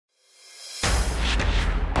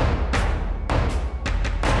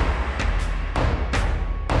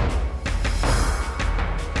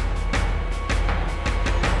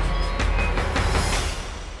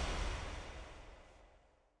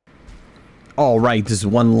All right, this is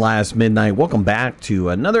One Last Midnight. Welcome back to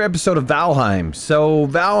another episode of Valheim. So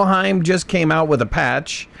Valheim just came out with a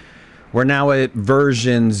patch. We're now at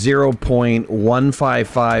version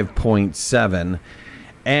 0.155.7.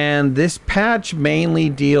 And this patch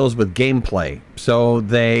mainly deals with gameplay. So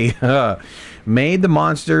they made the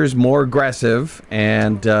monsters more aggressive,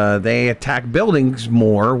 and they attack buildings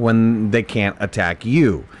more when they can't attack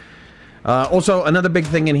you. Also, another big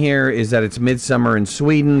thing in here is that it's midsummer in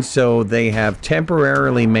Sweden, so they have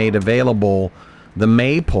temporarily made available the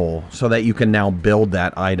maypole so that you can now build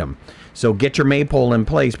that item. So get your maypole in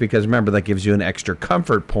place, because remember, that gives you an extra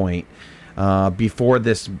comfort point before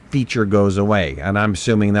this feature goes away. And I'm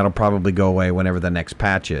assuming that'll probably go away whenever the next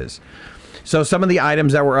patch is. So some of the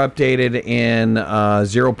items that were updated in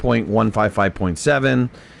 0.155.7,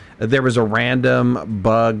 there was a random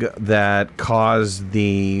bug that caused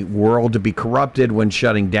the world to be corrupted when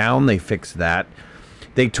shutting down. They fixed that.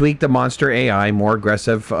 They tweaked the monster AI, more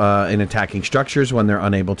aggressive in attacking structures when they're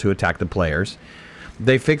unable to attack the players.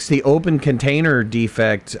 They fixed the open container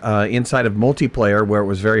defect inside of multiplayer, where it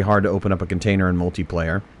was very hard to open up a container in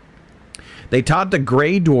multiplayer. They taught the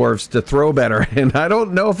gray dwarves to throw better, and I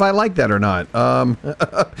don't know if I like that or not.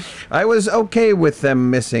 I was okay with them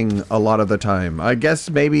missing a lot of the time. I guess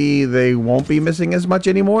maybe they won't be missing as much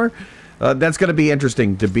anymore. That's going to be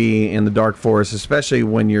interesting to be in the Dark Forest, especially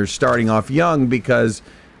when you're starting off young, because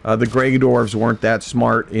the gray dwarves weren't that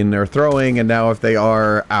smart in their throwing, and now if they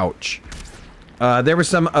are, ouch. There were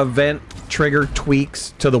some event trigger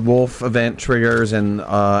tweaks to the wolf event triggers, and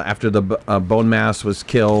after the bone mass was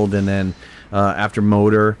killed, and then after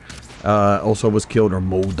Moder also was killed, or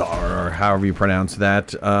Moldar, or however you pronounce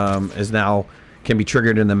that, is now can be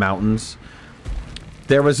triggered in the mountains.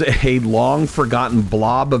 There was a long forgotten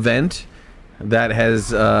blob event that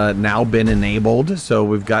has now been enabled, so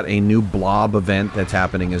we've got a new blob event that's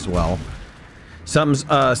happening as well. Some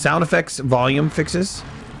sound effects volume fixes.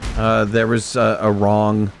 There was a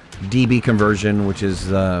wrong dB conversion, which is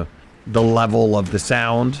the level of the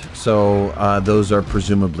sound, so those are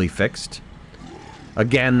presumably fixed.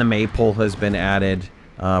 Again, the maypole has been added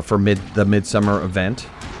for the midsummer event.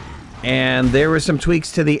 And there were some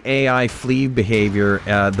tweaks to the AI flee behavior.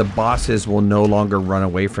 The bosses will no longer run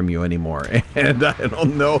away from you anymore. And I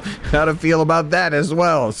don't know how to feel about that as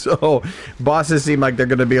well. So bosses seem like they're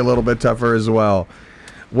going to be a little bit tougher as well.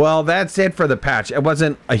 Well, that's it for the patch. It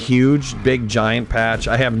wasn't a huge, big, giant patch.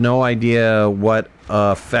 I have no idea what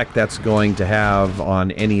effect that's going to have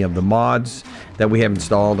on any of the mods that we have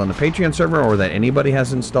installed on the Patreon server, or that anybody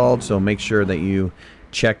has installed. So make sure that you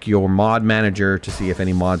check your mod manager to see if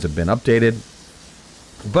any mods have been updated.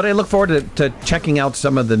 But I look forward to checking out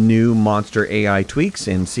some of the new monster AI tweaks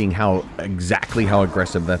and seeing exactly how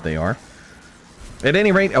aggressive that they are. At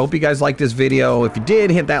any rate, I hope you guys liked this video. If you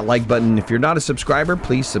did, hit that like button. If you're not a subscriber,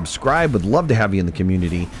 please subscribe. Would love to have you in the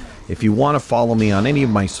community. If you want to follow me on any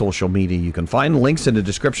of my social media, you can find links in the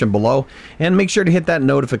description below. And make sure to hit that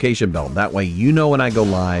notification bell. That way you know when I go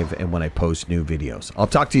live and when I post new videos. I'll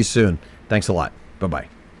talk to you soon. Thanks a lot.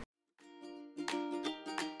 Bye-bye.